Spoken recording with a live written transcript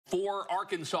4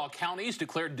 Arkansas counties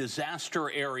declared disaster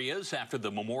areas after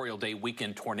the Memorial Day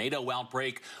weekend tornado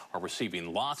outbreak are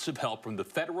receiving lots of help from the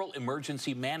Federal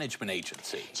Emergency Management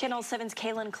Agency. Channel 7's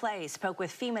Kaylin Clay spoke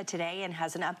with FEMA today and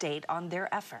has an update on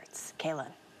their efforts. Kaylin.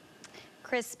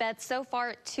 Chris Betts, so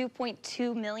far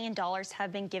 $2.2 million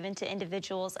have been given to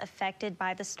individuals affected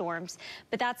by the storms,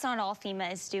 but that's not all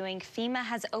FEMA is doing. FEMA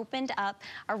has opened up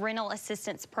a rental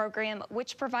assistance program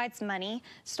which provides money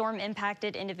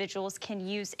storm-impacted individuals can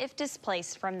use if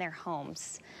displaced from their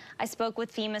homes. I spoke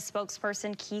with FEMA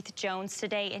spokesperson Keith Jones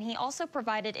today, and he also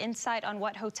provided insight on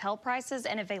what hotel prices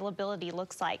and availability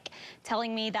looks like,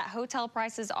 telling me that hotel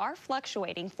prices are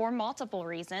fluctuating for multiple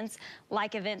reasons,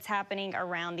 like events happening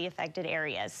around the affected areas.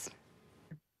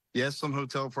 Yes, some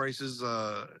hotel prices,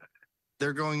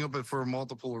 they're going up for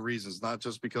multiple reasons, not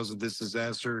just because of this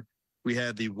disaster. We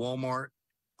had the Walmart,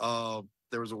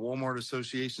 there was a Walmart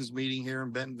Associations meeting here in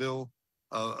Bentonville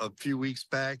a few weeks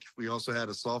back. We also had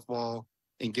a softball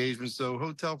engagement. So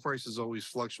hotel prices always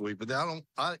fluctuate, but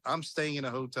I'm staying in a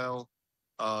hotel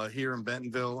here in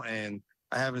Bentonville, and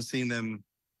I haven't seen them,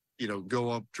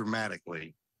 go up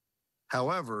dramatically.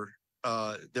 However,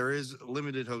 there is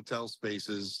limited hotel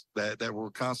spaces that we're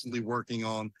constantly working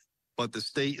on, but the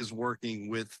state is working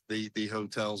with the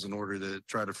hotels in order to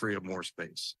try to free up more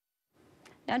space.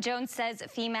 Now, Jones says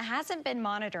FEMA hasn't been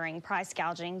monitoring price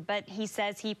gouging, but he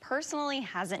says he personally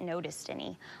hasn't noticed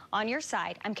any. On your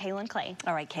side, I'm Kaylin Clay.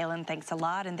 All right, Kaylin, thanks a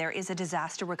lot. And there is a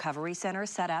disaster recovery center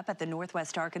set up at the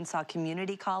Northwest Arkansas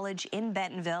Community College in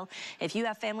Bentonville. If you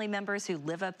have family members who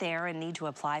live up there and need to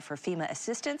apply for FEMA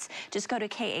assistance, just go to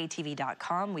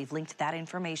katv.com. We've linked that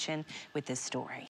information with this story.